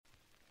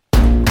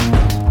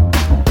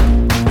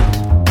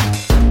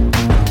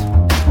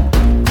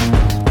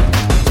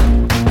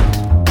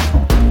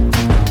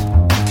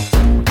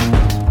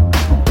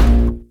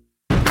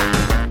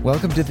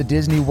Welcome to the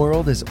Disney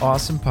World is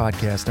Awesome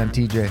podcast. I'm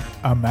TJ.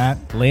 I'm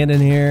Matt.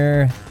 Landon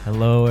here.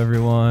 Hello,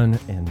 everyone,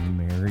 and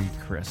Merry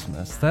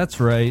Christmas. That's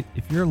right.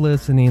 If you're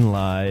listening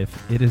live,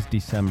 it is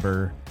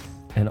December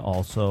and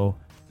also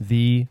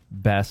the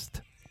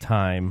best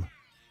time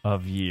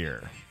of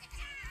year.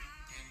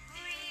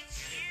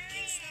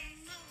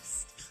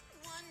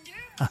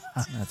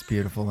 That's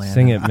beautiful, Landon.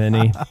 Sing it,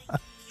 Minnie.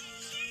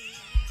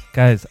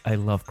 Guys, I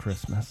love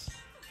Christmas.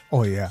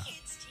 Oh, yeah.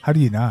 How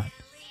do you not?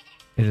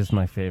 It is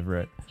my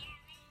favorite.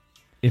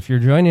 If you're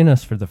joining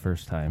us for the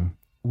first time,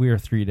 we are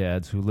three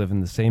dads who live in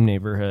the same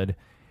neighborhood,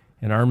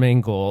 and our main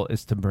goal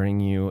is to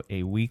bring you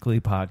a weekly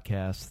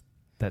podcast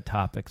that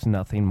topics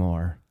nothing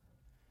more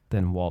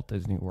than Walt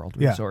Disney World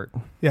Resort.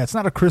 Yeah, it's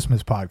not a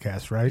Christmas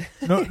podcast, right?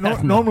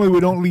 Normally we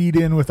don't lead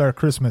in with our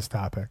Christmas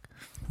topic.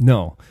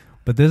 No,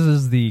 but this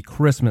is the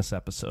Christmas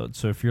episode.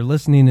 So if you're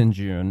listening in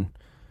June,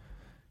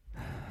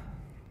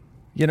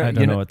 I don't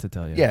know what to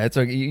tell you. Yeah, it's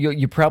okay.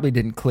 You probably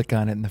didn't click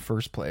on it in the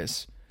first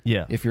place.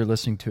 Yeah. If you're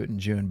listening to it in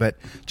June. But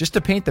just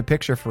to paint the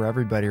picture for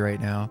everybody right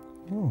now,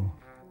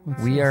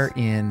 we are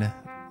in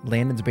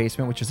Landon's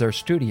basement, which is our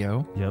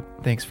studio.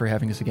 Yep. Thanks for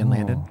having us again,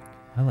 Landon.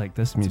 I like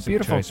this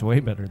music choice way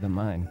better than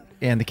mine.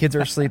 And the kids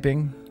are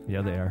sleeping.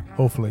 Yeah, they are.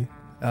 Hopefully.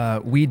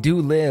 We do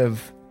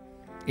live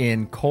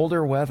in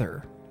colder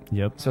weather.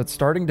 Yep. So it's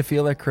starting to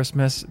feel like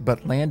Christmas,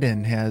 but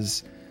Landon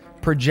has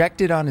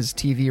projected on his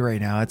TV right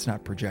now. It's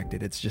not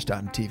projected. It's just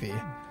on TV.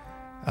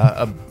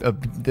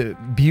 The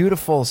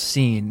beautiful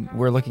scene.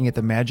 We're looking at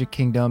the Magic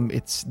Kingdom.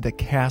 It's the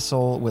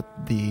castle with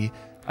the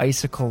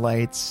icicle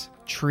lights,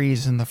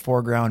 trees in the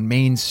foreground,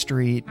 Main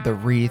Street, the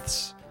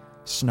wreaths,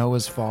 snow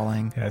is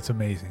falling. Yeah, it's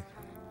amazing.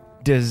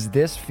 Does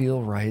this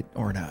feel right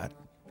or not?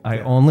 I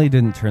only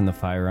didn't turn the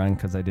fire on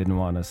because I didn't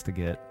want us to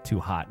get too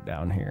hot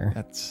down here.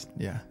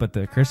 Yeah. But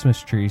the Christmas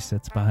tree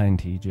sits behind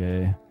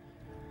TJ.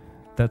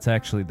 That's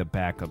actually the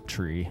backup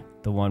tree,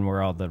 the one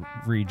where all the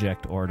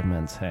reject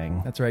ornaments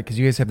hang. That's right, because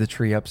you guys have the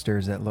tree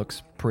upstairs that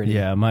looks pretty.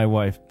 Yeah, my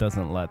wife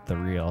doesn't let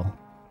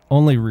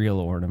only real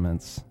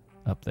ornaments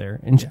up there.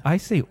 And I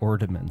say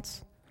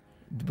ornaments.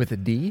 With a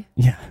D?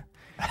 Yeah.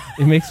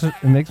 It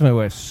makes my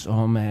wife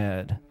so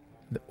mad.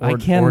 I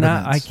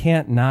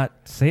can't not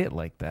say it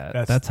like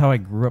that. That's how I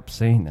grew up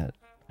saying it.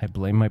 I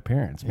blame my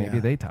parents. Maybe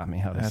they taught me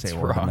how to say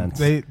ornaments.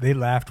 They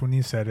laughed when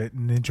you said it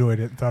and enjoyed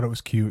it and thought it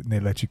was cute, and they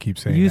let you keep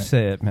saying it. You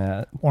say it,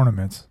 Matt.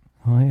 Ornaments.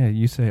 Oh, yeah,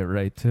 you say it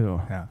right,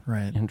 too. Yeah.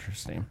 Right.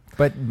 Interesting.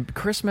 But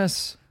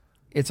Christmas,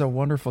 it's a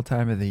wonderful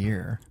time of the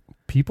year.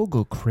 People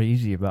go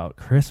crazy about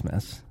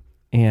Christmas,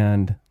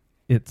 and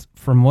it's,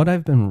 from what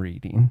I've been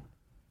reading,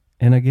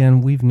 and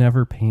again, we've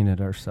never painted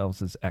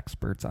ourselves as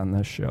experts on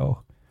this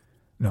show.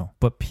 No.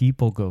 But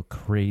people go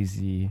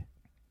crazy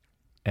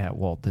at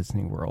Walt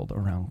Disney World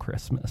around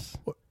Christmas.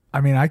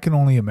 I mean, I can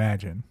only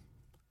imagine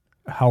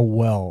how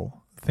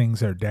well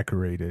things are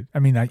decorated. I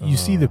mean, you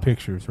see the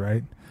pictures,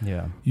 right?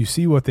 Yeah. You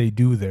see what they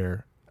do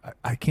there.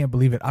 I can't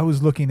believe it. I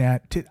was looking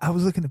at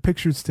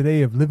pictures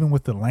today of Living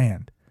with the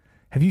Land.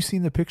 Have you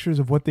seen the pictures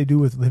of what they do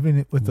with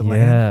Living with the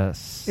Land?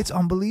 Yes. It's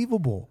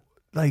unbelievable.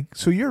 Like,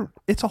 so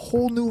it's a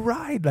whole new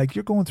ride. Like,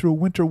 you're going through a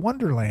winter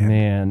wonderland.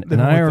 Man,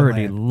 and I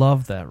already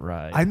love that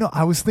ride. I know.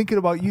 I was thinking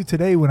about you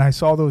today when I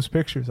saw those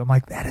pictures. I'm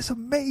like, that is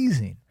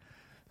amazing.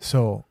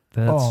 So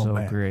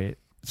that's great.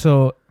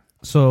 So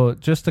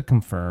just to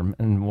confirm,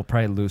 and we'll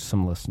probably lose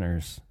some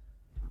listeners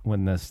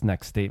when this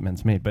next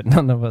statement's made, but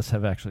none of us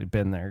have actually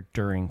been there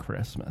during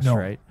Christmas,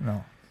 right?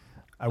 No.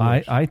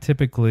 I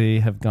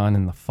typically have gone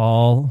in the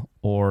fall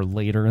or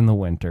later in the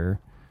winter,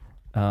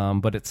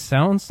 but it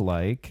sounds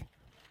like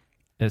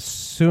as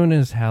soon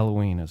as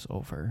Halloween is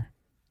over,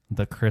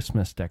 the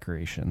Christmas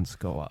decorations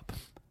go up.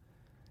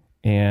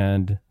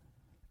 And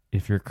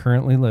if you're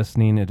currently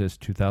listening, it is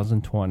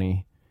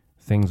 2020.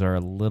 Things are a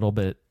little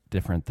bit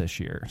different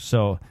this year.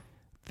 So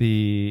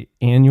the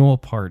annual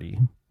party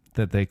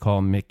that they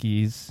call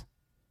Mickey's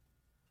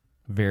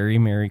Very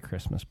Merry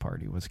Christmas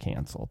Party was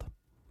canceled,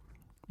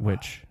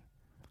 which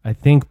I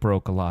think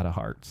broke a lot of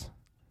hearts.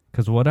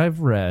 Because what I've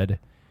read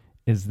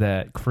is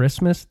that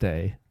Christmas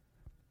Day,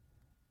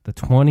 the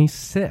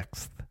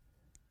 26th,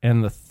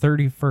 and the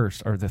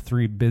 31st are the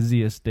three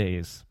busiest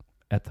days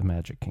at the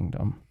Magic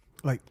Kingdom.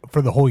 Like,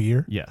 for the whole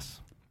year?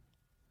 Yes.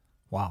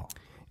 Wow.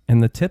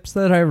 And the tips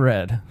that I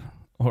read,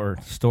 or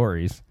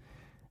stories,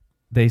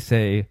 they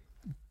say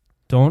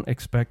don't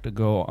expect to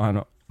go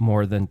on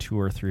more than 2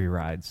 or 3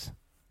 rides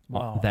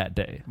that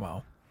day.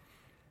 Wow.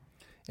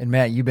 And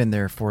Matt, you've been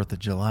there 4th of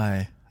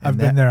July. I've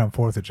been there on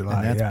 4th of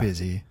July. And that's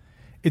busy.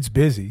 It's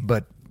busy.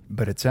 But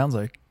it sounds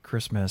like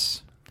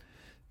Christmas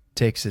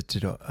takes it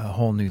to a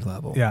whole new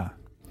level. Yeah.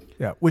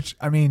 Yeah. Which,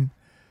 I mean,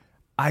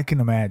 I can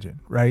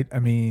imagine, right? I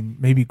mean,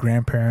 maybe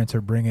grandparents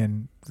are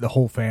bringing the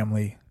whole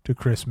family to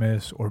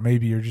Christmas, or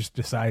maybe you're just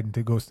deciding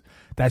to go.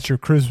 That's your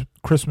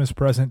Christmas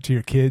present to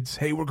your kids.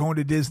 Hey, we're going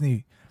to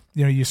Disney.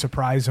 You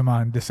surprise them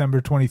on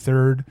December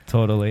 23rd.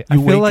 Totally. You I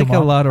feel wake like them a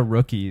up. lot of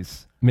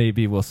rookies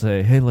maybe will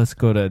say, hey, let's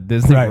go to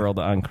Disney Right. World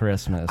on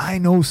Christmas. I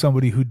know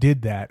somebody who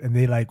did that, and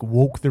they like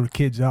woke their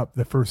kids up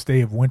the first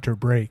day of winter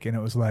break, and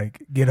it was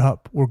like, get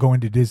up, we're going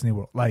to Disney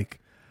World.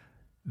 Like,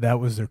 that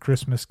was their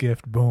Christmas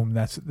gift. Boom,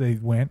 they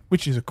went,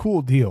 which is a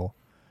cool deal.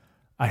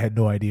 I had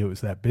no idea it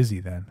was that busy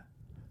then.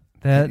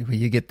 that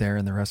you get there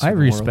and the rest of I the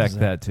world respect is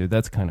there. that too.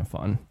 That's kind of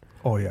fun.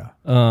 Oh yeah,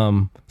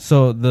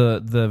 So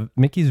the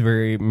Mickey's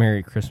Very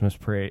Merry Christmas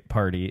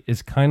Party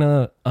is kind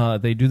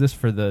of they do this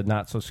for the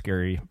Not So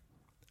Scary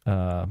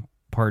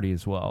party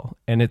as well,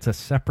 and it's a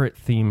separate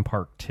theme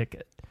park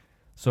ticket,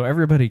 so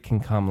everybody can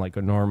come like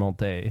a normal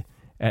day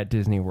at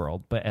Disney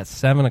World. But at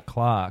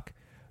 7:00,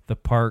 the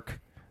park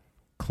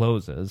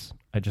closes.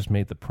 I just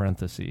made the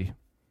parenthesis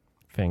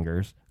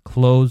fingers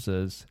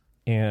closes,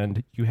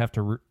 and you have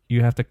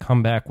to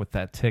come back with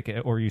that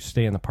ticket, or you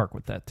stay in the park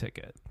with that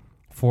ticket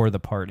for the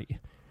party.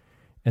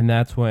 And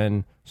that's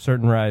when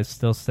certain rides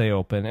still stay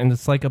open, and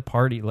it's like a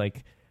party.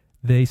 Like,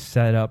 they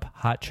set up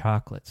hot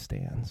chocolate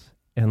stands,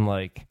 and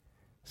like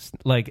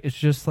it's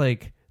just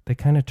like they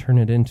kind of turn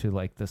it into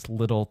like this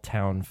little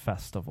town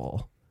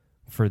festival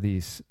for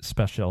these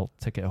special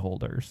ticket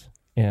holders.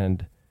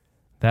 And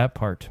that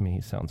part to me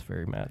sounds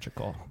very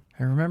magical.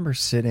 I remember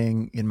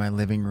sitting in my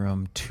living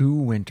room 2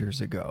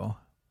 winters ago,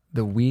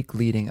 the week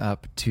leading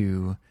up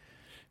to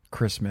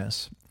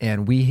Christmas,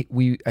 and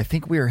I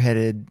think we were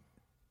headed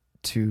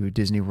to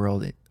Disney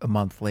World a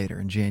month later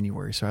in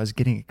January, so I was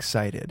getting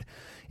excited.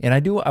 And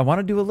I want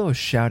to do a little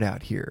shout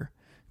out here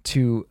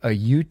to a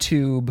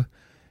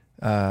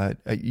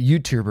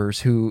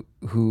YouTubers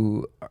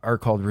who are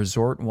called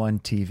Resort One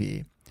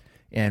TV,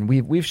 and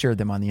we've shared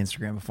them on the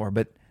Instagram before,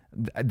 but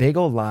they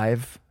go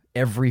live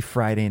every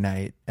Friday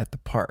night at the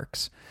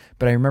parks.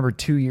 But I remember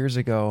 2 years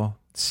ago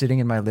sitting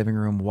in my living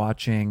room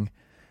watching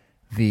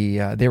they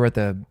were at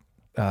the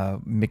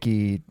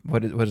Mickey,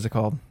 what is it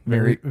called?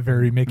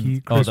 very Mickey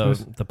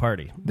Christmas. The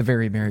party. The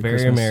Very Merry Very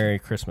Christmas. Merry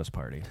Christmas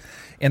Party.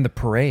 And the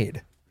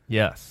parade.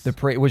 Yes. The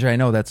parade, which I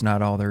know that's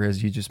not all there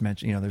is. You just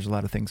mentioned, there's a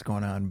lot of things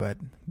going on, but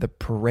the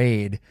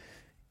parade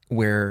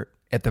where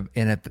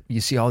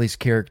you see all these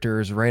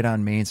characters right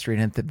on Main Street,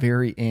 and at the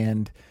very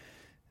end,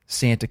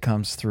 Santa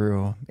comes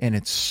through and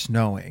it's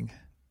snowing.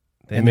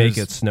 They And make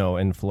there's- it snow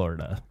in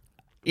Florida.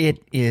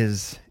 It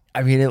is,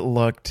 it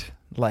looked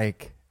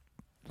like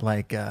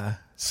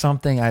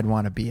something I'd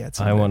want to be at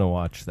someday. I want to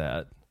watch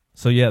that.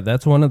 So yeah,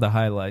 that's one of the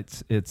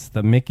highlights. It's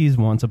the Mickey's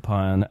Once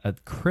Upon a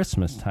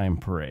Christmas Time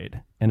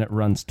parade, and it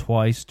runs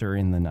twice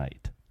during the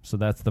night. So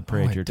that's the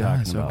parade it you're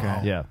does, talking about.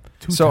 okay. Yeah.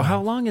 2 So times.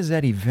 how long is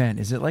that event?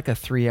 Is it like a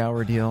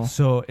 3-hour deal?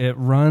 So it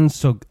runs.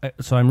 So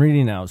I'm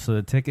reading now. So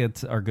the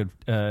tickets are good.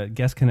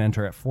 Guests can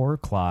enter at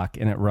 4:00,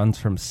 and it runs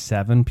from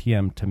 7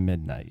 p.m. to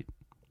midnight.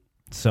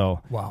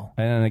 So Wow.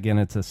 and again,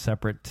 it's a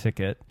separate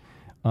ticket.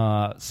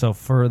 So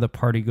for the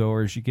party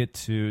goers, you get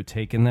to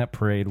take in that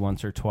parade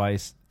once or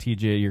twice.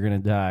 TJ, you're gonna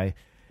die.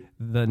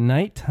 The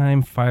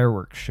nighttime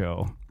fireworks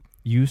show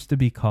used to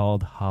be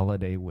called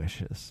Holiday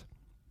Wishes.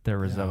 There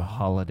was a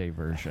holiday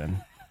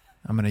version.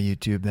 I'm going to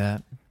YouTube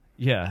that.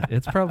 Yeah,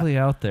 it's probably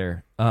out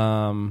there.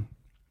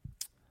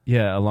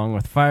 Yeah, along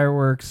with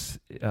fireworks,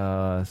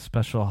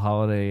 special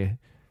holiday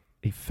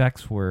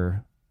effects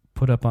were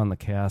put up on the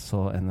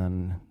castle, and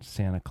then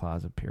Santa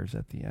Claus appears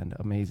at the end.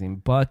 Amazing.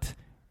 But,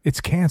 It's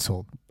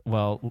canceled.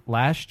 well,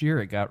 last year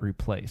it got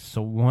replaced.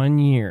 So 1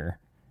 year,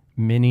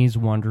 Minnie's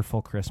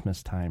Wonderful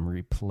Christmas Time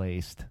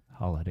replaced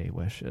Holiday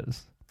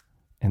Wishes.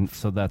 And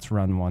so that's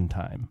run one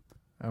time.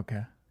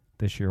 Okay.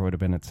 This year would have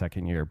been its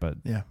second year, but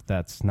Yeah.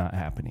 that's not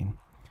happening.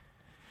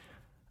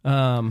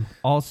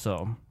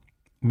 Also,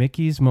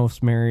 Mickey's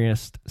Most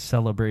Merriest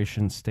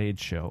Celebration stage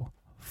show,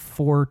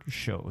 4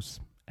 shows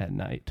at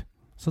night.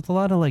 So it's a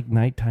lot of like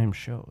nighttime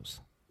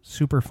shows.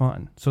 Super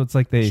fun. So it's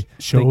like they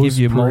Shows, give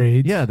you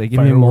parades, they give you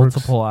fireworks.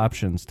 multiple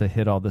options to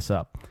hit all this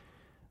up.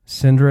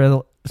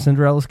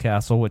 Cinderella's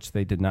Castle, which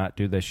they did not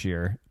do this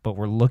year, but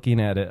we're looking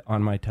at it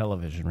on my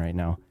television right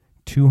now.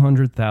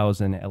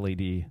 200,000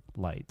 LED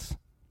lights.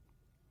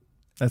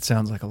 That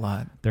sounds like a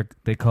lot.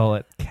 They call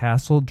it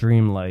Castle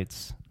Dream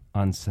Lights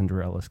on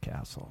Cinderella's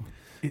Castle.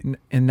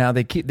 And now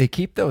they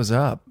keep those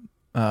up.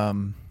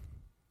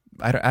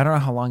 I don't know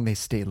how long they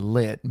stay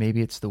lit.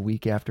 Maybe it's the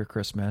week after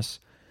Christmas.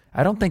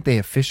 I don't think they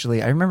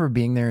officially. I remember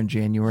being there in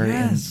January,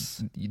 Yes.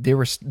 and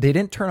they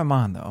didn't turn them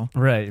on though.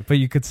 Right, but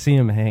you could see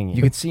them hanging.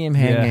 You could see them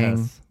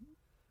hanging.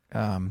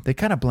 Yes. They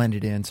kind of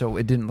blended in, so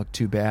it didn't look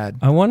too bad.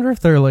 I wonder if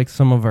they're like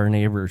some of our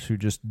neighbors who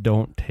just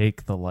don't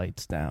take the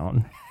lights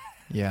down.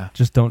 Yeah.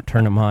 Just don't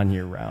turn them on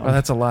year round. Well,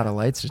 that's a lot of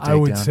lights to take I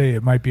would down. say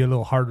it might be a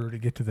little harder to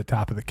get to the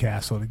top of the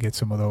castle to get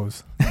some of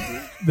those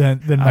than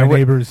I my would-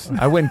 neighbors.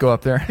 I wouldn't go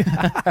up there.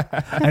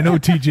 I know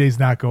TJ's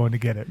not going to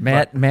get it.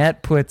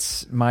 Matt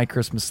puts my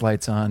Christmas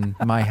lights on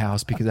my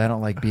house because I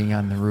don't like being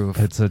on the roof.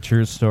 It's a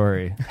true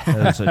story.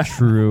 It's a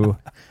true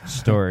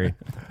story.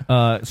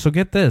 So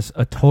get this,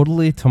 a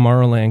totally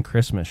Tomorrowland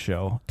Christmas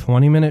show,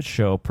 20-minute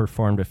show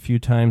performed a few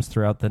times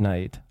throughout the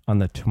night on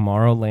the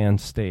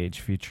Tomorrowland stage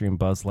featuring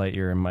Buzz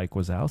Lightyear and Mike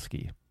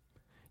Wazowski.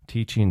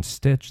 teaching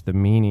Stitch the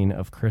meaning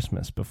of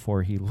Christmas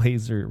before he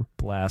laser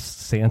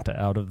blasts Santa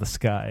out of the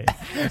sky.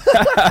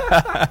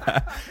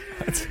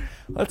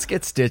 Let's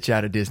get Stitch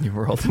out of Disney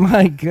World.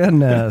 My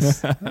goodness.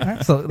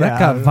 So that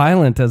got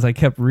violent as I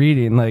kept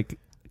reading. Like,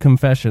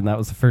 confession, that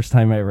was the first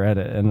time I read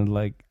it. And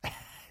like,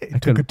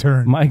 it took a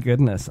turn. My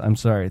goodness, I'm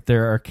sorry.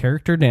 There are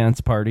character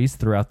dance parties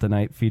throughout the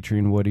night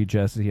featuring Woody,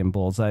 Jesse, and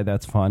Bullseye.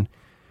 That's fun.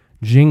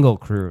 Jingle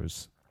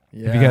Cruise.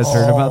 Have you guys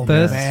heard about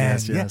this? Man.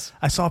 Yes. Yeah.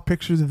 I saw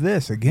pictures of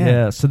this again.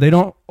 Yeah, so they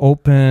don't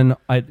open.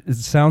 It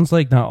sounds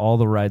like not all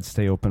the rides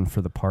stay open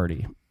for the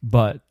party,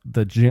 but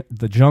the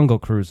Jungle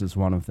Cruise is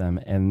one of them,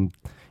 and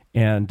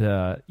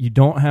you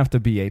don't have to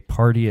be a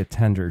party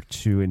attender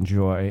to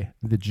enjoy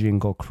the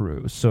Jingle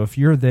Cruise. So if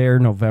you're there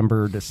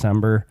November or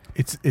December,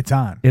 it's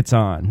on. It's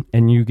on,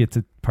 and you get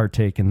to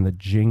partake in the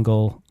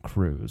Jingle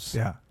Cruise.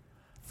 Yeah,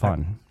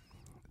 fun.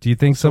 Do you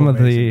think some of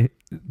the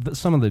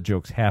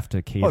jokes have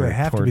to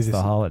cater towards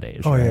the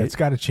holidays? Oh, right? yeah, it's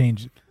got to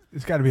change.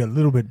 It's got to be a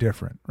little bit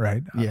different,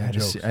 right? Yeah,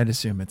 I'd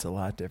assume it's a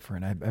lot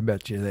different. I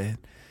bet you they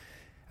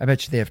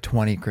have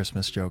 20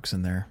 Christmas jokes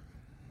in there.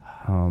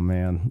 Oh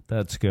man,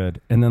 that's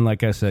good. And then,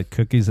 like I said,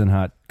 cookies and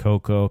hot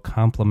cocoa,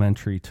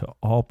 complimentary to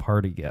all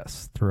party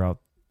guests throughout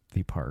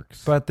the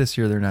parks. But this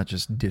year they're not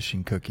just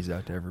dishing cookies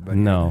out to everybody.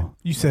 No,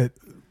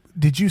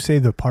 Did you say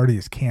the party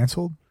is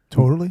canceled?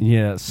 Totally.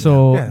 Yeah.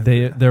 So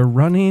Yeah. they're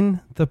running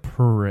the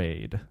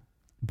parade,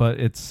 but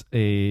it's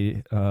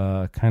a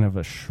kind of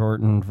a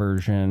shortened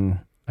version.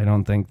 I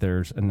don't think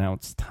there's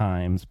announced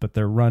times, but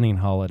they're running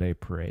holiday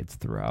parades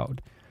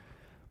throughout.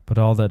 But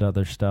all that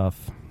other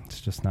stuff,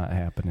 it's just not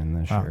happening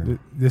this year.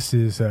 This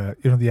is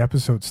the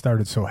episode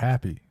started so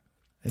happy.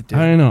 It did.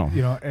 I know.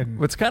 And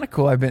What's kind of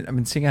cool, I've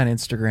been seeing on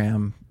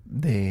Instagram,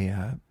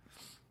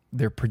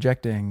 they're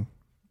projecting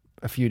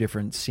a few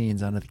different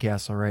scenes onto the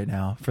castle right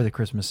now for the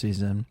Christmas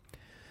season.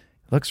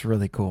 Looks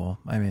really cool.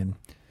 I mean,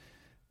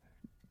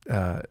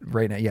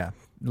 right now, yeah,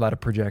 a lot of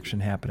projection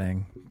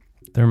happening.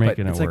 They're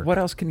making it's it work. like, what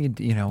else can you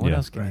do? What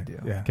else can you do?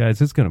 Yeah. Guys,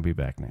 it's going to be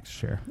back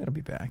next year. It'll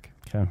be back.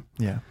 Okay.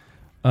 Yeah.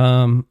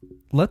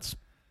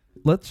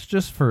 Let's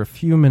just for a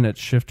few minutes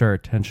shift our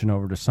attention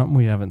over to something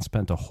we haven't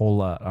spent a whole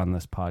lot on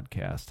this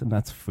podcast, and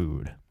that's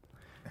food.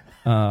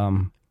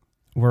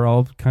 We're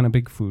all kind of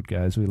big food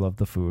guys. We love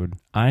the food.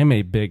 I'm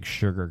a big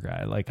sugar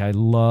guy. Like, I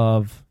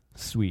love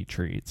sweet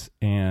treats,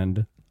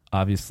 and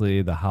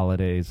obviously the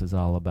holidays is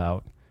all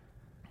about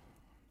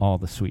all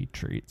the sweet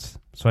treats.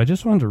 So I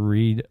just wanted to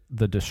read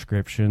the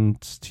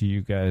descriptions to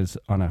you guys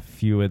on a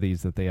few of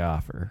these that they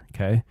offer,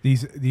 okay?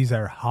 These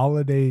are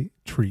holiday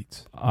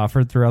treats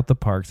Offered throughout the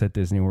parks at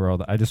Disney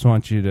World. I just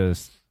want you to,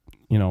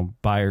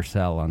 buy or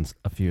sell on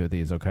a few of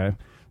these, okay?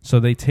 So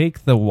they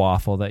take the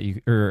waffle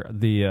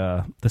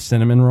the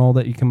cinnamon roll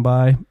that you can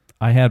buy.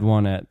 I had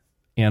one at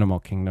Animal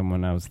Kingdom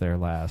when I was there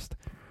last.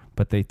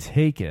 But they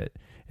take it.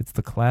 It's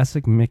the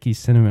classic Mickey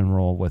cinnamon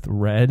roll with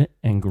red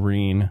and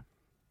green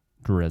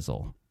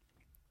drizzle.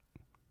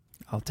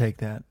 I'll take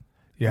that.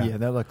 Yeah,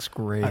 that looks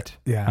great.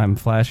 I'm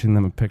flashing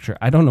them a picture.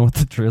 I don't know what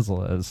the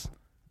drizzle is,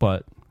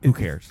 but who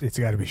cares? It's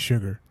got to be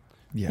sugar.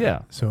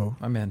 Yeah. So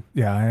I'm in.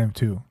 Yeah, I am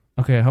too.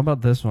 Okay, how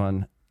about this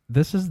one?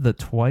 This is the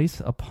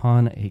Twice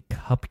Upon a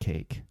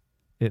Cupcake.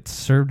 It's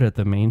served at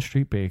the Main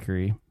Street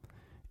Bakery.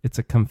 It's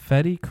a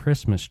confetti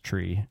Christmas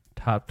tree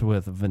topped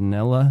with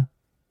vanilla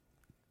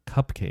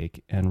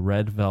cupcake and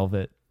red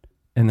velvet.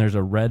 And there's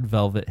a red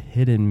velvet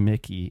hidden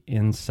Mickey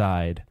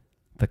inside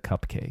the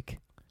cupcake.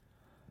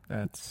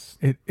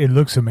 It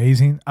looks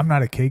amazing. I'm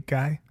not a cake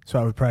guy, so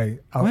I would probably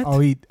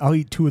I'll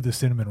eat 2 of the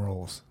cinnamon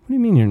rolls. What do you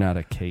mean you're not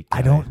a cake guy?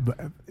 I don't.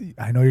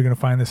 I know you're going to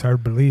find this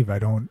hard to believe. I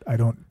don't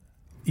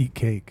eat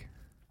cake.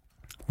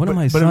 One of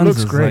my but sons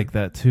is great. like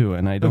that too,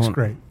 and I don't. Looks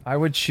great. I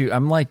would shoot.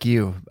 I'm like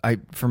you.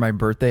 For my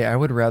birthday, I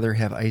would rather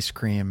have ice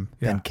cream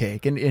than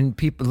cake. And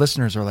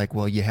listeners are like,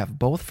 well, you have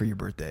both for your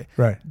birthday,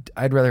 right?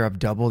 I'd rather have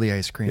double the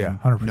ice cream. Yeah,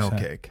 100%. No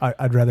cake.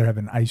 I'd rather have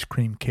an ice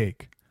cream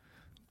cake.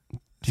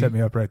 Set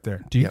me up right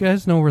there. Do you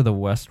guys know where the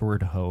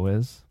Westward Ho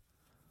is?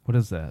 What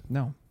is that?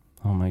 No.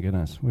 Oh my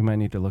goodness, we might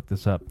need to look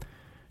this up.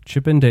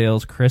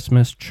 Chippendale's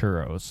Christmas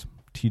churros.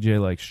 TJ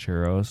likes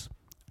churros.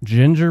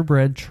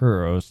 Gingerbread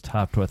churros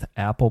topped with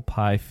apple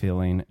pie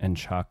filling and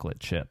chocolate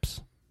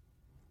chips.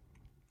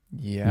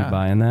 Yeah. You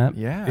buying that?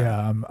 Yeah.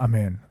 Yeah, I'm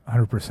in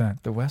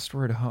 100%. The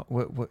Westward Ho.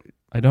 What?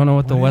 I don't know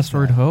what the What is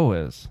Westward that? Ho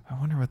is. I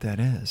wonder what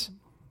that is.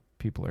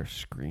 People are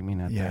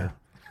screaming at Yeah.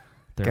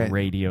 their Okay,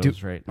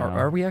 radios right now.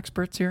 Are we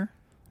experts here?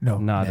 No,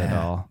 Not at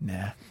all.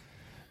 Nah.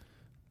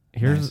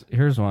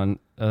 Here's one.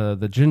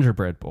 The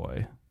Gingerbread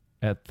Boy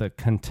at the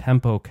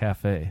Contempo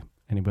Cafe.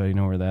 Anybody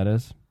know where that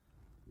is?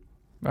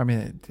 I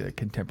mean,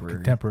 contemporary.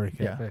 contemporary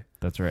Yeah. cafe.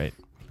 That's right.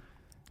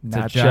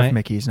 Not a Chef giant-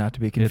 Mickey's, not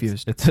to be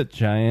confused. It's a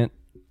giant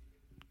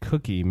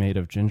cookie made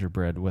of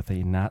gingerbread with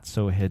a not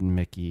so hidden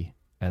Mickey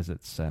as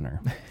its center.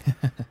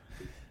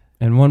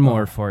 And one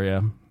more for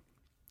you.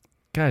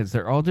 Guys,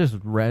 they're all just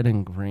red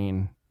and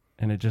green,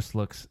 and it just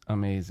looks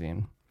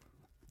amazing.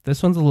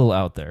 This one's a little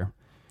out there.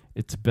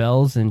 It's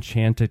Belle's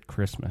Enchanted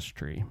Christmas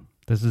Tree.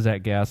 This is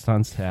at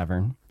Gaston's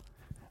Tavern.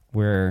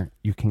 where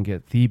you can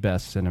get the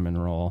best cinnamon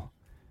roll,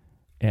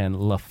 and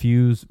La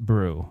Fuse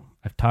Brew.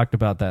 I've talked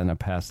about that in a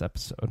past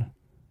episode.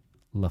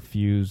 La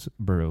Fuse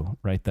Brew.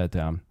 Write that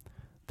down.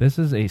 This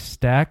is a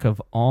stack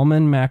of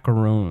almond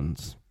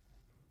macaroons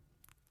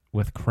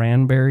with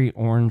cranberry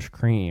orange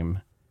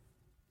cream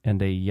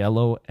and a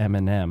yellow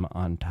M&M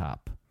on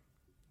top.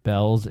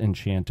 Bell's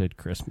Enchanted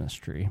Christmas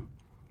Tree.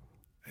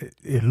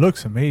 It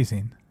looks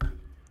amazing.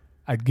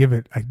 I'd give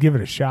it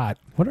a shot.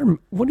 What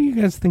do you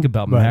guys think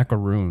about But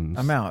macaroons?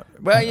 I'm out.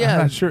 Well, yeah,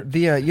 I'm not sure.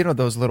 The you know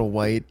those little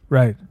white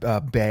Right.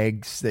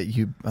 bags that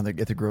you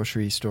at the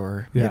grocery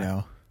store. Yeah. You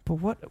know, But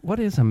what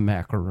is a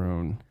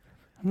macaroon?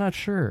 I'm not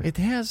sure. it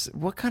has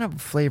what kind of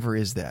flavor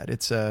is that?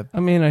 It's a I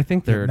mean, I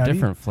think there are Nutty?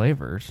 different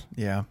flavors.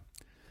 yeah.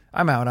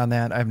 I'm out on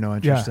that. I have no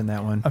interest Yeah. in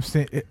that one.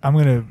 I'm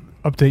going to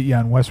update you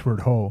on Westward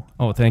Ho.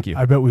 Oh, thank you.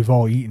 I bet we've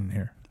all eaten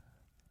here.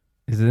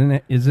 Is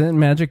it in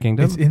Magic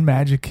Kingdom? It's in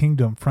Magic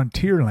Kingdom,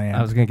 Frontierland.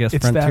 I was gonna guess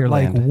it's that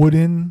like Frontierland.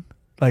 wooden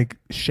like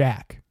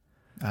shack.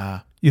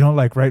 You know,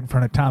 like right in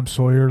front of Tom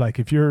Sawyer. Like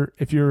if you're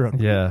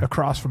Yeah.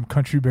 across from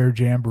Country Bear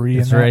Jamboree,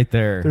 It's and that, right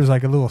there. there's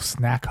like a little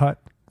snack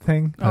hut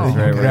thing. Oh, That's that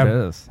you right can where grab.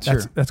 it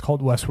is. That's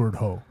called Westward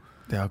Ho,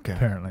 Yeah, okay.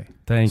 apparently.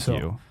 Thank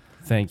So-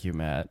 you,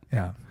 Matt.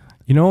 Yeah.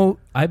 You know,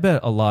 I bet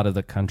a lot of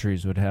the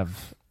countries would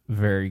have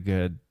very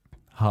good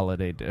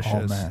holiday dishes.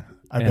 Oh man,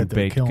 I and bet they're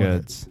baked killing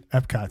goods. it.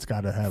 Epcot's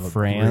got to have a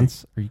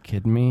France? Are you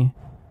kidding me?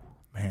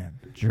 great, man.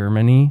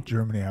 Germany?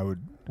 Germany,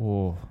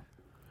 Oh,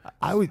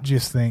 I would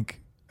just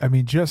think. I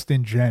mean, just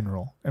in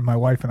general, and my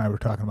wife and I were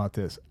talking about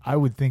this. I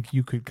would think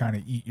you could kind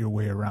of eat your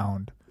way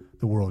around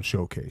the World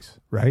Showcase,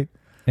 right?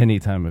 any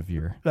time of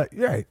year. Like,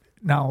 right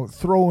now,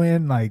 throw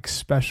in like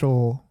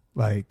special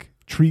like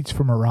treats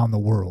from around the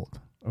world.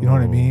 You know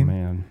what I Oh, mean?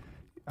 Man.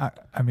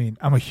 I mean,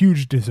 I'm a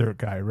huge dessert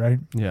guy, right?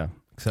 Yeah,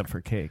 except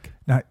for cake.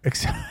 Not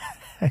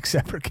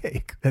except for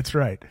cake. That's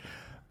right.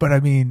 But I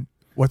mean,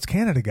 what's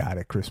Canada got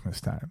at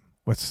Christmas time?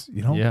 What's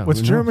Yeah, what's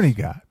who knows? Germany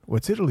got?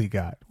 What's Italy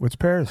got? What's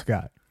Paris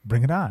got?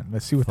 Bring it on.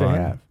 Let's see what Fun. they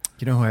have.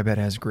 You know who I bet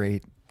has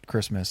great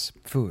Christmas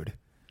food?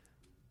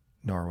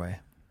 Norway.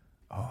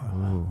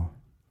 Ooh.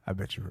 I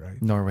bet you're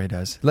right. Norway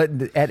does.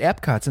 At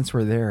Epcot, since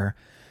we're there,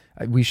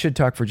 we should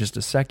talk for just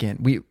a second.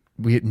 We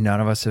none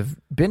of us have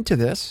been to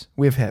this.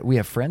 We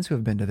have friends who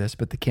have been to this,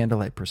 but the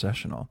candlelight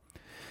processional,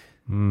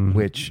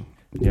 which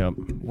Yep.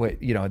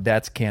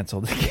 that's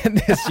canceled again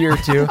this year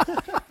too.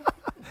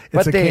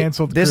 It's a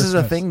canceled This is a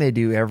Christmas. thing they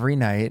do every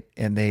night,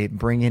 and they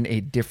bring in a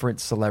different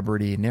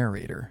celebrity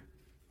narrator.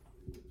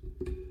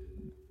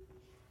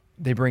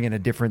 They bring in a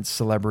different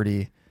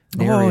celebrity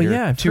narrator.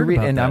 yeah, I've heard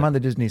about and that. I'm on the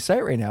Disney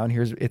site right now, and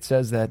it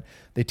says that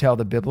they tell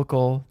the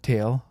biblical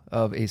tale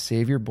of a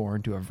Savior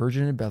born to a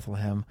virgin in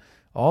Bethlehem.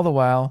 All the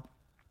while,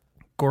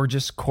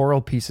 gorgeous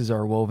choral pieces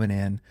are woven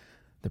in.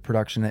 The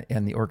production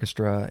and the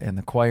orchestra and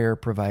the choir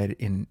provide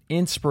an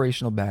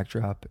inspirational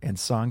backdrop and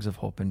songs of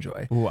hope and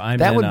joy. Ooh, I'm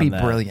that in would on be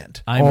that.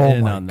 brilliant. I'm oh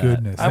in my on that.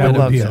 goodness, I that would would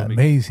love be that.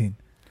 amazing.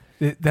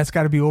 That's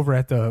got to be over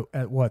at the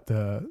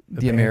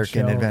The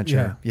American Shell.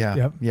 Adventure. Yeah.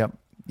 Yep.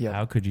 Yep.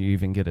 How could you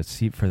even get a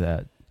seat for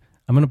that?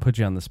 I'm going to put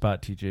you on the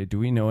spot, TJ. Do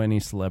we know any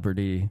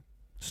celebrity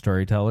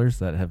storytellers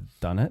that have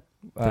done it?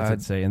 Does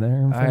it say in there?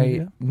 In front of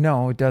you?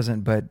 No, it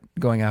doesn't. But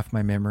going off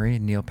my memory,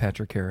 Neil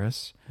Patrick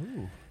Harris,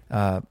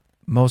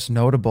 most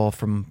notable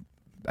from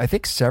I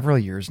think several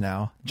years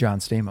now, John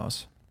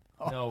Stamos.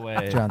 No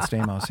way. John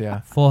Stamos,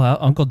 yeah, Full House.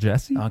 Uncle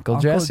Jesse? Uncle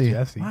Jesse.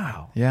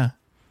 Wow. Yeah,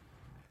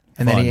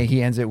 and Fun. then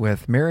he ends it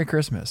with "Merry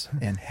Christmas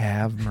and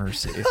have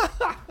mercy."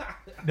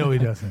 No, he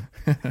doesn't.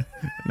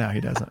 No, he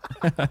doesn't.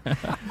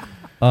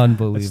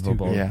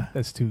 Unbelievable. Good. Yeah.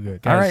 That's too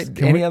good. All Guys, right.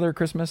 can Any we- other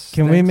Christmas?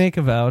 Can we things? make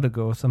a vow to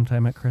go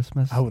sometime at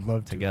Christmas? I would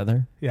love to.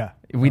 Together? Yeah.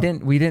 We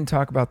didn't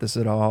talk about this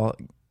at all.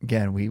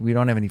 Again, we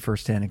don't have any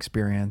firsthand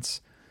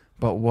experience,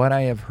 but what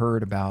I have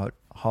heard about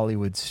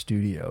Hollywood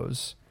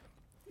studios,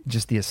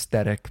 just the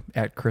aesthetic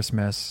at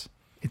Christmas,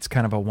 it's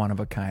kind of a one of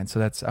a kind.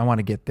 So I want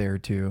to get there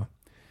too.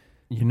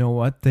 You know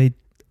what?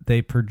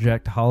 They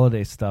project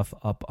holiday stuff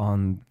up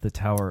on the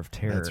Tower of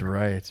Terror. That's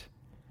right.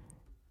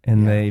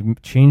 And Yeah. they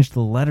changed the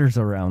letters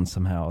around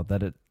somehow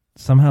that it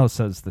somehow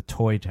says the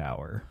Toy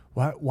Tower.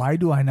 Why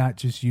do I not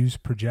just use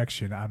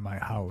projection on my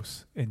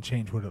house and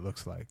change what it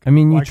looks like? I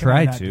mean, Why you can I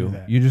try not do to.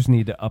 that? You just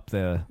need to up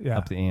the Yeah.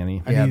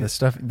 ante. I Yeah, need- the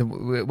stuff,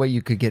 what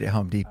you could get at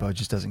Home Depot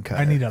just doesn't cut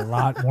I it. need a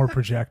lot more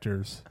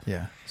projectors.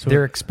 Yeah. So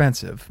They're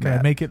expensive, Can I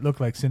Matt, make it look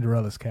like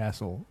Cinderella's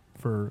castle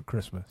for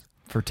Christmas?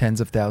 for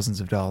tens of thousands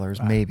of dollars,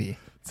 maybe.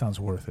 Sounds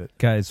worth it.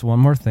 Guys, one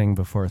more thing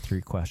before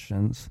 3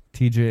 questions.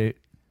 TJ,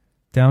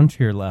 down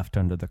to your left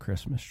under the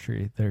Christmas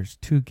tree, there's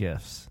 2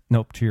 gifts.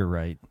 Nope, to your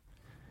right.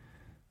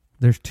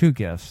 There's 2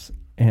 gifts,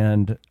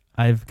 and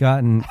I've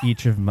gotten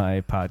each of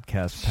my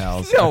podcast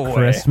pals No a way.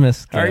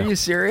 Christmas gift. Are you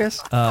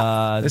serious?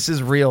 This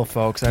is real,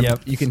 folks.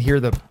 Yep. You can hear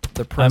the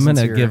I'm presence going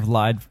to here. give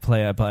live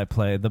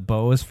play-by-play. The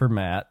bow is for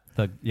Matt.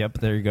 Yep,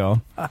 there you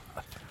go.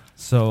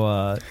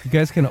 So you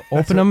guys can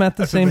open them at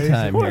the same amazing.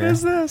 time What here.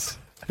 is this?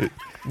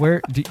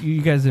 Where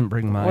you guys didn't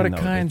bring mine? What a though,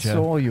 kind did ya?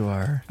 soul you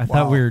are. I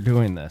thought we were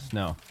doing this.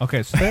 No.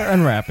 Okay, so they're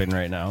unwrapping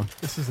right now.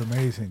 This is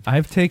amazing.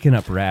 I've taken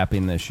up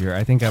wrapping this year.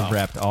 I think I've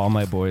wrapped all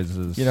my boys'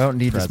 You don't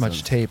need this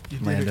much presents. tape, You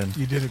Landon.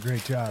 did a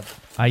great job.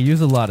 I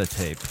use a lot of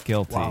tape.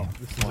 Guilty. Wow.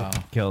 This is Wow.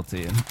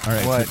 Guilty. All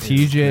right, What so is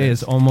TJ this?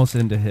 is almost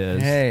into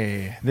his.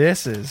 Hey,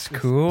 this is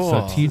cool.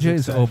 So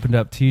TJ's opened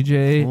up.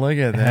 TJ Look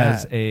at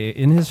has that.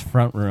 in his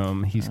front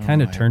room. He's Oh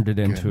kind of my turned it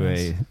into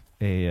goodness.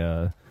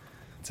 a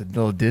It's a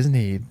little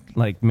Disney.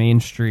 like Main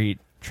Street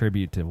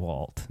tribute to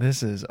Walt.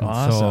 This is And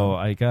awesome. So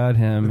I got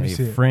him Let me a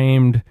see it.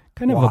 framed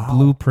kind of a Wow.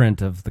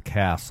 blueprint of the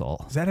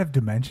castle. Does that have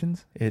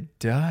dimensions? It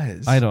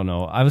does. I don't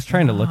know. I was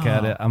trying to look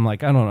at Wow. it. I'm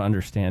like, I don't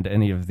understand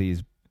any of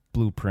these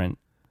blueprint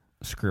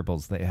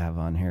scribbles they have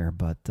on here,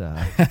 but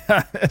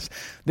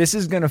This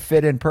is going to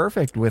fit in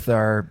perfect with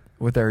our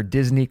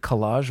Disney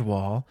collage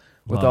wall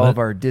with Love all it. of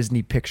our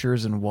Disney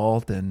pictures and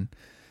Walt, and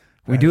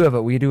we Right.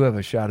 do have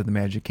a shot of the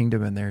Magic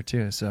Kingdom in there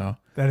too. So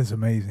That is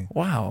amazing.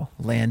 wow,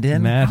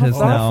 Landon, Matt how has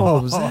thoughtful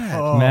now- was that?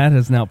 Oh. Matt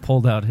has now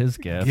pulled out his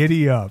gift.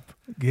 Giddy up.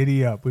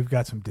 Giddy up. We've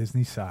got some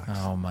Disney socks.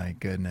 Oh my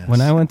goodness! When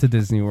I went to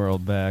Disney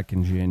World back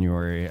in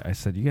January, I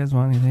said, "You guys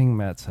want anything?"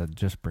 Matt said,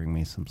 "Just bring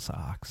me some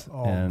socks."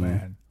 Oh, and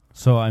man.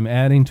 so I'm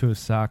adding to his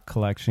sock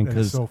collection That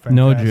is because, so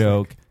no fantastic.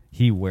 joke,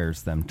 he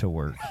wears them to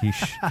work. He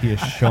has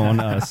shown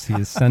us. He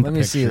has sent let me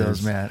pictures. see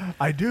those, Matt.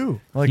 I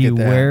do. Look He at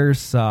that. wears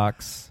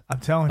socks I'm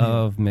telling you.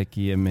 of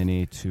Mickey and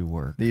Minnie to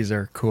work. These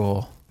are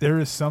cool. There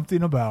is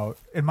something about,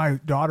 and my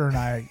daughter and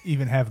I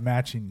even have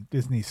matching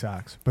Disney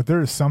socks, but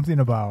there is something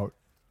about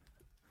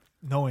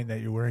knowing that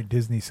you're wearing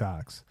Disney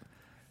socks.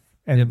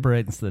 And It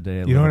brightens the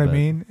day. you know what I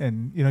mean?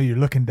 And you're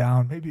looking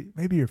down,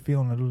 maybe you're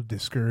feeling a little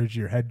discouraged,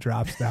 your head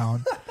drops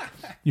down,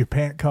 your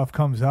pant cuff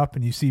comes up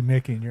and you see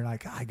Mickey and you're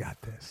like, I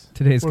got this.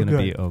 Today's We're going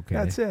to good. be okay.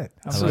 That's it.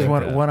 I This like is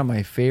that. one of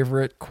my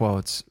favorite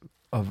quotes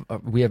of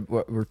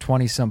we're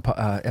 20 some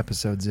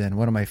episodes in.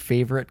 One of my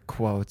favorite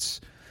quotes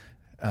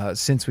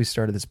since we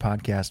started this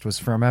podcast was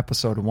from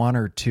episode 1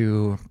 or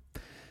 2,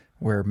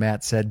 where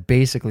Matt said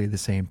basically the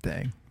same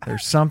thing.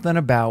 There's something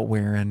about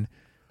wearing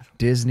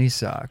Disney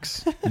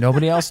socks.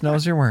 Nobody else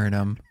knows you're wearing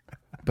them,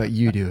 but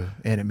you do,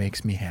 and it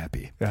makes me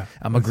happy. Yeah,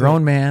 I'm a that's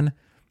grown man,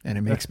 and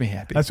it makes me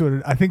happy. That's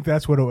what I think.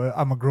 That's what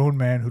I'm a grown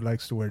man who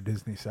likes to wear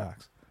Disney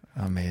socks.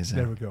 Amazing.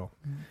 There we go.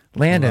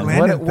 Landon,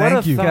 Landon, what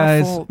thank a you.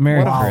 Guys, thoughtful,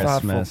 Merry what a Christmas.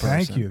 thoughtful person.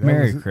 Thank you. That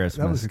Merry was- Christmas,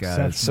 that was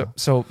guys.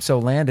 exceptional. So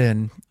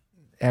Landon,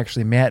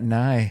 actually, Matt and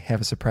I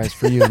have a surprise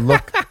for you.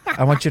 Look,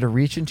 I want you to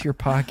reach into your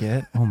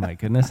pocket. Oh my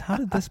goodness! How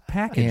did this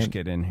package And-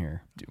 get in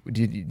here?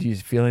 Do you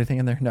feel anything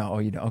in there? No. Oh,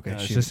 you don't. Okay,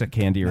 It's shoot. just a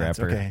candy That's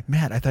wrapper. okay,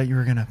 Matt. I thought you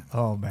were gonna.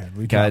 Oh man,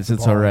 we Guys, dropped the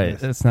it's ball all on right.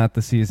 this. It's not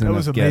the season That of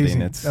was giving.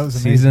 amazing. It's That was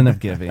season amazing. of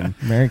giving.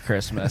 Merry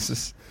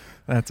Christmas.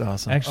 That's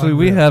awesome. Actually,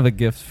 we Unreal. have a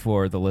gift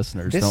for the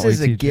listeners. this don't is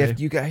we, a TJ? gift,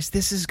 you guys.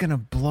 This is gonna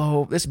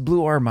blow. This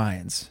blew our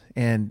minds,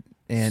 and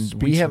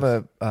we have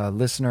a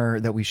listener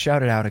that we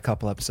shouted out a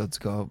couple episodes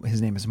ago.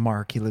 His name is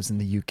Mark. He lives in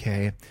the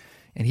UK,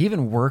 and he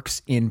even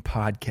works in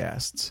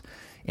podcasts.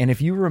 And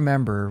if you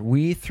remember,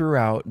 we threw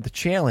out the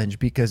challenge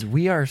because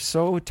we are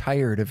so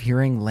tired of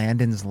hearing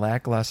Landon's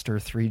lackluster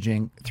three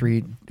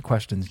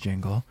questions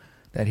jingle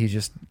that he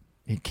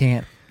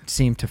can't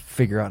seem to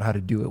figure out how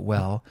to do it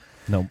well.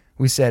 Nope.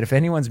 We said, if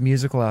anyone's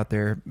musical out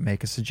there,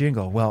 make us a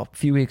jingle. Well, a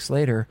few weeks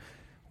later,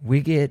 we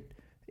get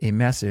a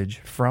message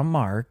from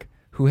Mark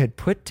who had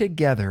put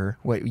together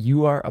what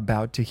you are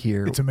about to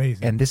hear. It's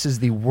amazing. And this is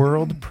the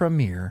world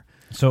premiere.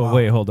 So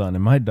wait, hold on.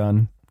 Am I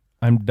done?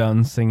 I'm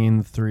done singing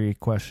the 3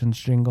 questions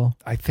jingle.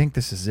 I think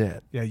this is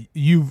it. Yeah,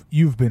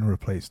 you've been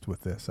replaced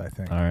with this. I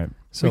think. All right.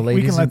 So,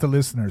 we can let the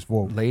listeners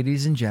vote.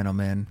 ladies and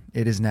gentlemen,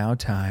 it is now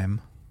time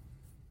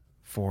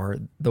for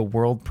the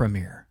world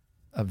premiere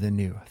of the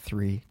new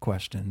 3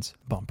 questions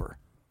bumper.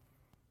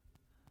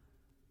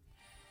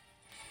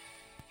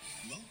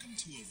 Welcome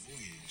to a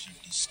voyage of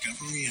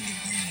discovery and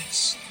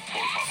awareness.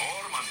 Por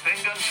favor,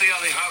 manténganse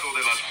alejado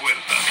de las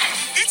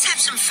puertas. Let's have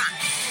some fun.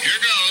 Here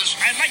goes.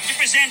 I'd like to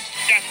present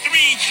the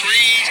three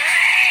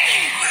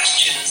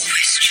Questions.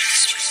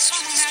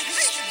 Some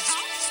imagination,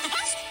 huh?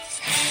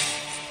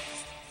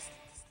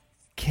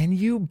 Can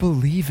you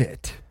believe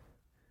it?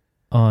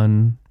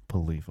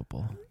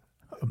 Unbelievable.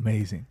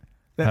 Amazing.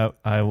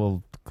 I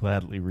will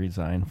gladly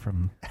resign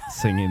from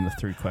singing the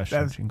 3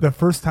 questions That's jingle. the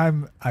first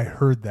time I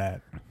heard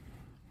that.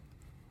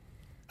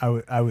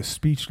 I was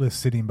speechless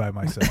sitting by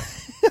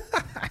myself.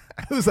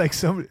 I was like,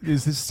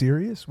 is this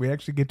serious? We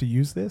actually get to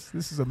use this?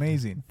 This is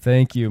amazing.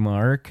 Thank you,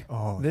 Mark.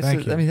 Oh, This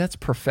thank is, you. I mean, that's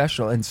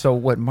professional. And so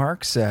what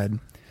Mark said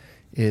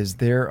is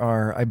there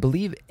are, I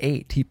believe,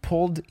 8. He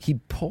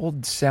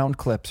pulled sound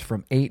clips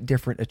from 8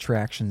 different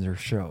attractions or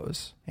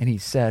shows, and he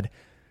said,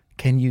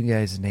 "Can you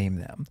guys name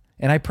them?"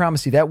 And I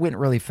promise you that went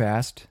really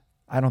fast.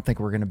 I don't think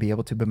we're going to be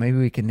able to, but maybe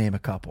we can name a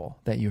couple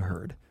that you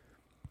heard.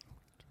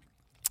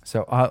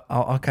 So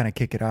I'll kind of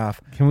kick it off.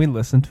 Can we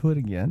listen to it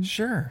again?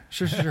 Sure.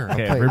 I'll Okay,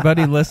 play it.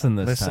 everybody listen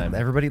this Listen, time.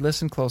 everybody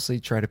listen closely.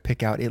 Try to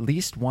pick out at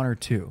least 1 or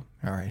 2.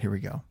 All right, here we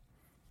go.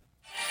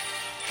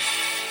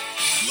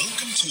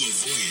 Welcome to a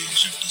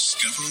voyage of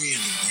discovery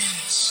and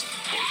awareness.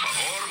 Por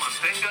favor,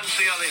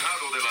 Manténganse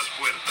alejado de las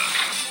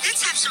puertas.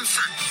 Let's have some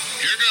fun.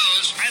 Here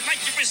goes. I'd like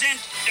to present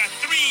the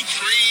three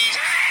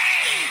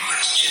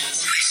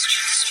questions.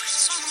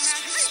 Some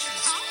imagination,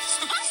 huh?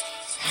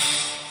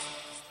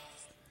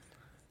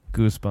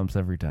 Goosebumps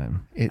every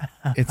time.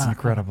 It's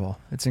incredible.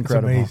 It's It's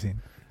incredible.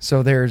 amazing.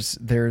 So there's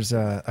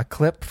a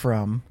clip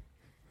from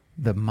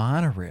the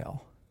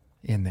monorail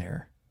in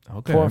there.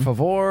 Okay. Por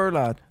favor,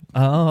 la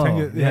Oh,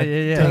 Tenga- yeah,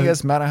 yeah, yeah.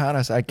 tengas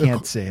marajanas. I They're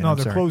can't say it. No, I'm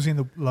they're sorry. closing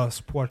the las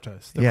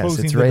puertas. They're Yes,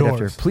 closing it's the right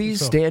doors. after. Please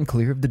So- stand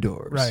clear of the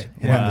doors. Right,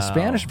 And then the wow.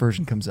 Spanish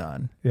version comes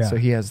on. Yeah. So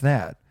he has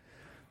that.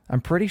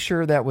 I'm pretty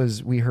sure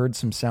we heard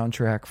some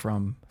soundtrack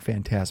from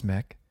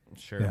Fantasmic.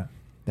 Sure. Yeah.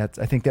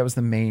 I think that was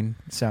the main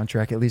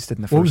soundtrack, at least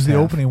in the first What was the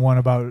half. opening one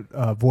about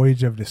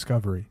Voyage of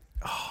Discovery?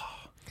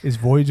 Is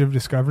Voyage of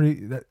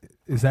Discovery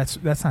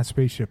that's not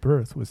Spaceship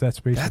Earth? Was that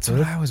Spaceship That's Earth?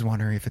 what I was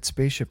wondering, if it's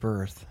Spaceship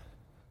Earth.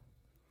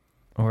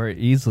 Or it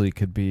easily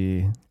could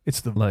be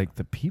It's the like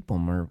the People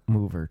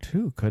Mover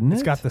too, couldn't it?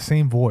 It's got the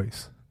same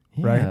voice.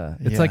 right? Yeah.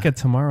 It's Yeah. like a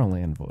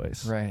Tomorrowland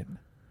voice. Right.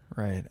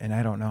 Right. And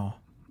I don't know.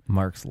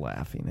 Mark's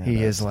laughing at He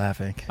us. is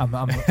laughing. I'm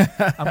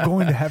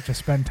going to have to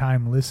spend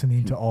time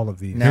listening to all of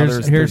these. Now Here's-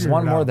 there's here's-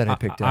 one more that I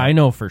picked up. I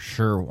know for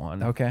sure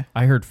one. Okay.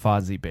 I heard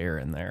Fozzie Bear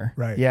in there.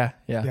 Right. Yeah.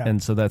 Yeah. Yeah.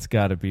 And so that's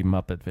got to be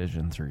Muppet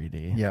Vision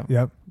 3D. Yeah.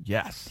 Yep.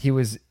 Yes. He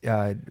was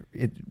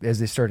as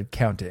they started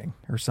counting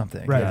or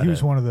something. Right. Got He was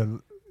it. one of the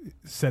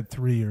said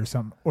three or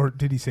something, or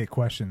did he say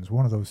questions?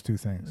 One of those two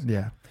things.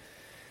 Yeah.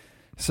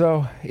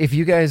 So, if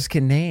you guys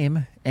can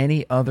name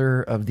any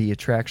other of the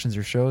attractions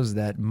or shows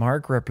that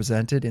Mark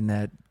represented in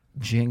that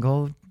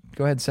jingle,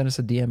 go ahead and send us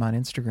a DM on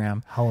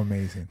Instagram. How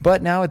amazing!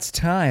 But now it's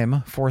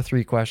time for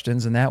 3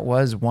 questions, and that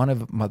was one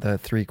of the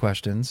 3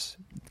 questions.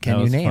 Can That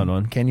you was a name? fun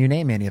one. Can you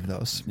name any of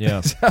those? Yeah.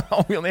 So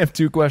we only have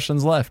 2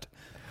 questions left.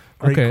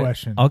 Great Okay,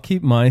 question. I'll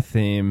keep my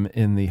theme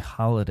in the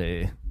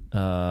holiday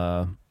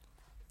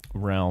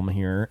realm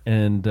here.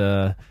 And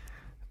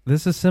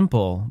this is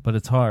simple, but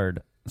it's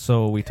hard.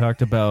 So we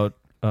talked about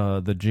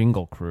the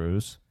Jingle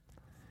Cruise.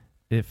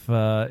 If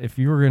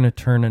you were going to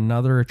turn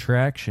another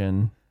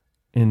attraction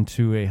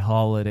into a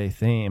holiday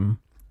theme,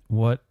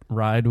 what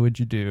ride would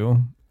you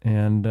do?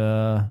 And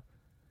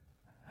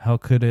how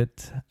could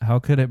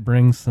it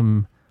bring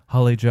some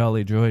holly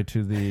jolly joy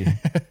to the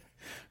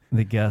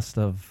the guest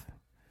of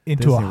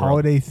Into Disney a World.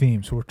 holiday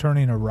theme. So we're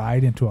turning a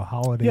ride into a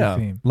holiday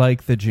theme.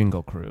 like the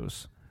Jingle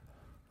Cruise.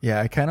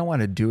 Yeah, I kind of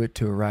want to do it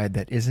to a ride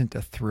that isn't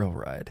a thrill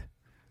ride.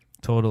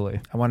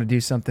 Totally. I want to do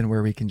something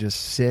where we can just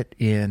sit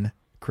in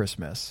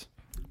Christmas.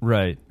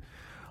 Right.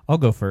 I'll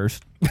go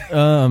first.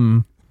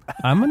 I'm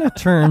gonna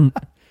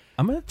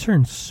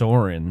turn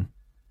Soarin'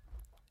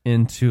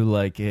 into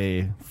like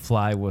a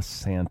Fly with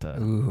Santa.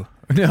 Ooh.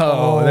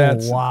 No,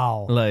 that's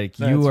wow! Like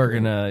That's you're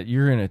great.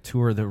 gonna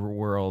tour the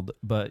world,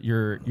 but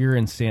you're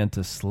in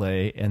Santa's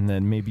sleigh, and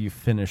then maybe you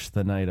finish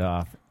the night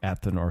off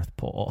at the North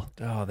Pole.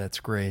 Oh, that's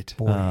great.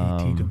 Boy,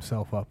 he teed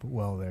himself up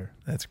well there.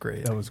 That's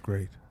great. That was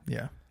great.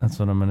 Yeah. That's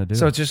what I'm gonna do.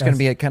 So it's just going to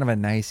be a kind of a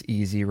nice,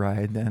 easy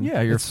ride then.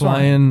 yeah, you're It's fun.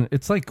 flying.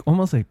 It's like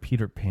almost like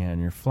Peter Pan.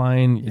 You're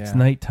flying. It's Yeah.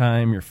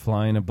 nighttime. You're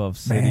flying above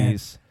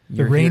cities. The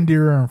You're here-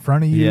 reindeer are in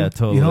front of you. Yeah, You know,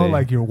 totally.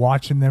 like you're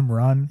watching them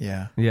run.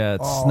 Yeah. Yeah,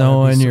 it's Oh, that'd be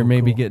snowing. so You're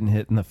maybe cool. getting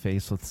hit in the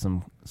face with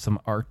some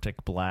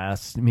Arctic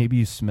blast. Maybe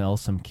you smell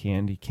some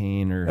candy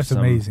cane or That's some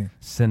amazing.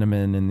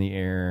 cinnamon in the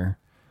air,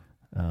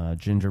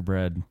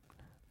 gingerbread.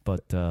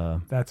 But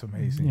That's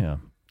amazing. yeah,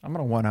 I'm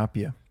going to one-up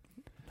you.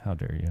 how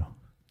dare you?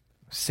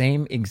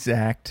 Same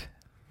exact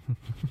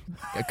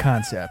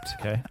concept,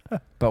 Okay,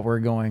 but we're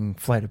going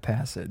Flight of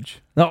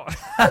Passage. no,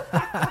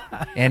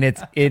 And it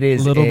a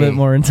is little bit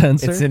more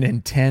intense. It's an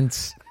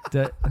intense...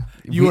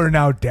 You are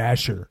now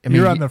Dasher. I mean,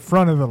 You're on the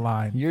front of the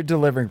line. You're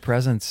delivering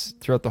presents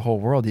throughout the whole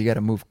world. You got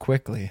to move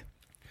quickly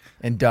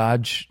and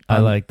dodge. I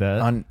like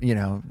that.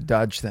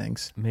 Dodge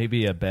things.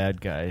 Maybe a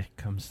bad guy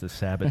comes to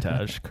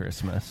sabotage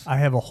Christmas. I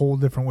have a whole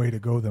different way to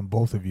go than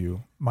both of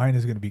you. Mine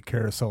is going to be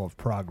Carousel of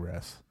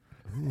Progress.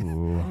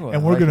 Ooh.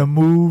 And we're going to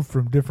move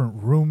from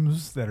different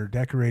rooms that are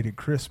decorated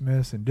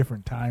Christmas and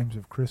different times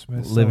of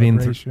Christmas.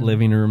 celebration.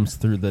 living rooms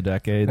through the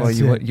decades. Well, That's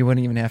you it. you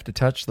wouldn't even have to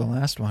touch the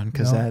last one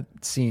because No.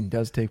 that scene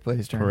does take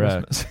place during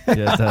Correct. Christmas.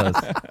 Yeah, it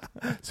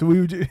does. So we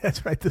would do,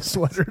 that's right, the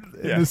sweater,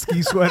 the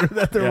ski sweater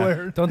that they're Yeah.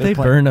 wearing. Don't They're they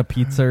pla- burn a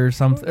pizza or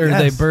something? Or Yes.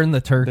 they burn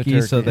the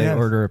turkey, so turkey, they yes.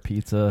 order a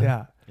pizza.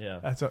 Yeah. Yeah.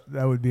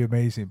 That would be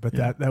amazing. But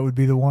Yeah. that would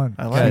be the one.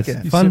 I like Guys,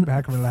 it. You Fun- sit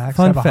back and relax,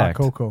 fun have a fact.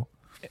 hot cocoa.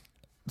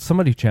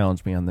 Somebody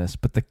challenged me on this,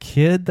 but the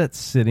kid that's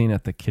sitting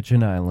at the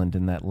kitchen island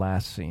in that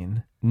last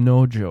scene,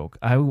 no joke.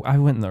 I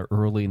went in the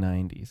early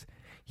 90s.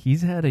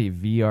 He's had a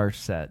VR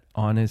set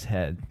on his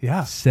head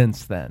Yeah.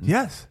 since then.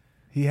 Yes,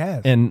 he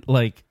has. And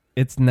like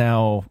it's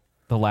now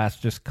the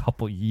last just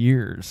couple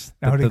years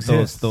Now it that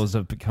exists. those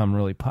have become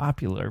really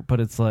popular, but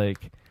it's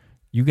like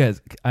you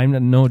guys,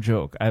 I'm no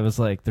joke. I was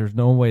like there's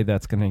no way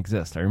that's going to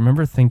exist. I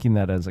remember thinking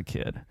that as a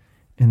kid.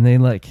 And they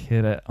like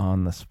hit it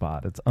on the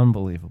spot. It's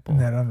unbelievable. Isn't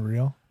that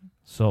unreal?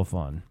 So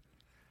fun.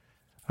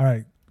 All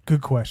right.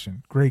 Good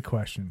question. Great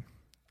question.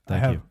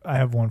 Thank you. I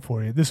have one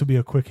for you. This will be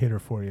a quick hitter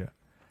for you.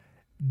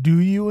 Do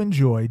you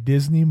enjoy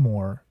Disney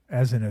more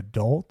as an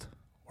adult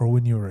or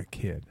when you were a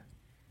kid?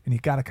 And you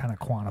got to kind of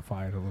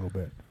quantify it a little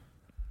bit.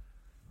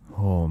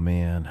 Oh,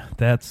 man,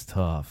 that's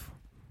tough.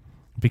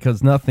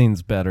 Because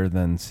nothing's better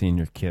than seeing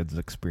your kids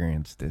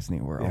experience Disney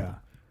World. Yeah.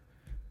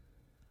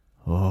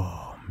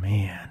 Oh,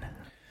 man.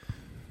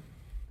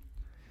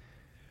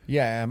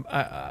 Yeah,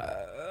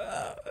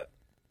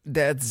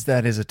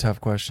 that is a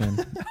tough question.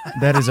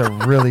 That is a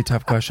really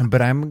tough question.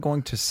 But I'm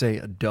going to say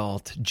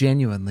adult.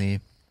 Genuinely,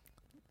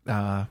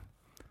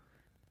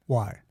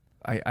 Why?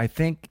 I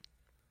think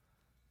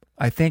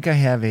I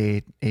have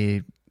a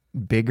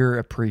bigger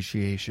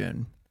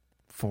appreciation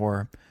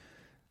for,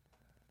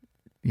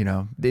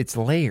 it's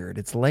layered.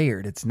 It's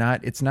layered. It's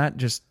not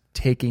just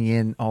taking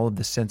in all of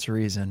the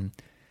sensories and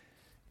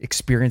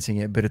experiencing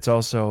it, but it's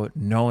also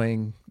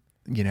knowing,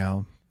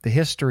 the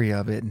history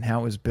of it and how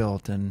it was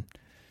built. And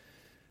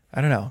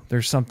I don't know,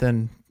 there's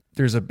an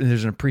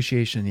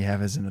appreciation you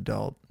have as an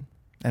adult.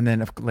 And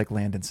then, like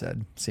Landon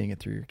said, seeing it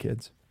through your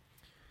kids.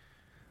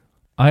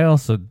 I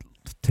also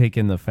take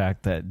in the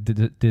fact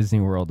that Disney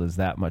World is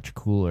that much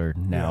cooler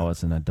now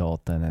as an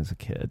adult than as a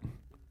kid.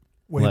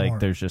 Way more.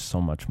 There's just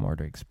so much more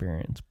to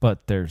experience.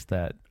 But there's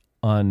that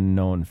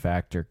unknown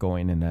factor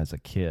going in as a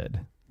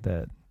kid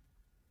that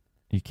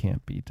you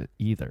can't beat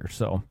either.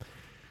 So,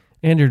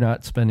 and you're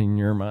not spending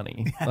your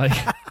money.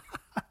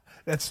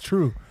 That's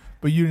true.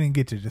 But you didn't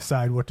get to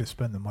decide what to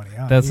spend the money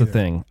on. That's either. the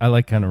thing. I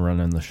like kind of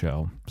running the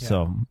show. Yeah.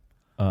 So,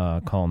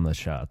 calling the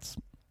shots.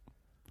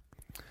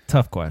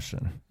 Tough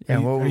question.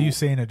 Yeah, Are you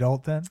saying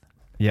adult then?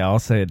 Yeah, I'll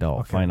say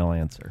adult. Okay. Final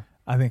answer.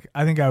 I think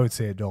I would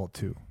say adult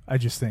too. I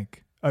just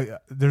think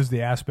there's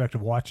the aspect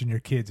of watching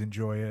your kids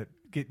enjoy it,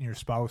 getting your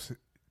spouse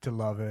to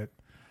love it,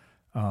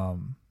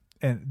 and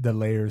the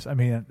layers. I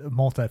mean,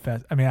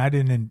 multifaceted. I mean, I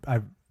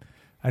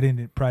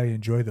didn't probably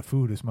enjoy the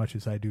food as much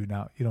as I do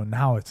now.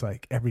 Now it's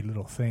like every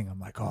little thing. I'm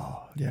like,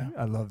 oh, Yeah.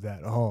 I love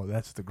that. Oh,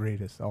 that's the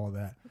greatest. All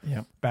that.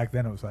 Yeah. Back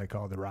then it was like,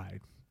 oh, the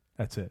ride.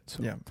 That's it.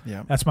 So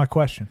Yeah. that's my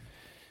question.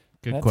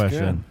 Good That's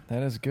question. Good.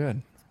 That is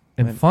good.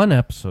 And fun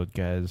episode,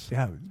 guys.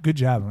 Yeah, good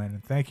job, Landon.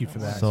 Thank you for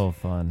that. So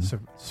fun.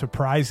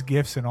 Surprise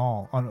gifts and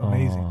all.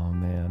 Amazing. Oh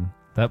man,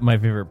 that my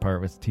favorite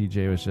part was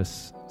TJ was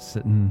just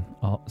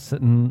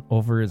sitting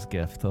over his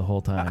gift the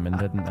whole time and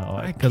didn't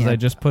know it because I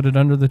just put it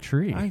under the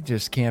tree. I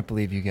just can't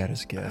believe you got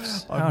us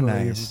gifts. How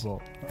nice.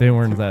 Unbelievable. They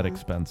weren't that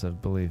expensive,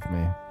 believe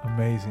me.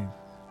 Amazing.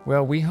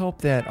 Well, we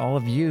hope that all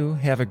of you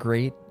have a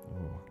great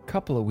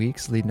couple of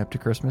weeks leading up to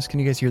Christmas. Can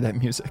you guys hear that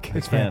music?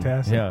 It's Can.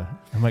 fantastic. Yeah,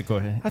 I might go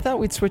ahead. I thought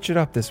we'd switch it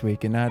up this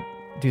week and not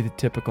do the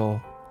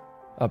typical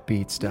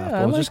upbeat stuff.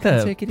 Yeah, I We'll like just kind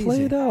that. of take it Play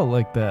easy. it out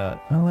like that.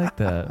 I like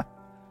that.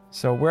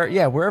 So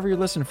wherever you're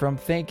listening from,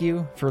 thank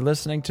you for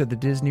listening to the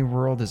Disney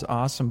World is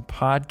Awesome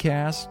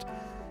podcast,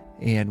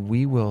 and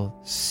we will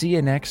see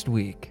you next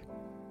week.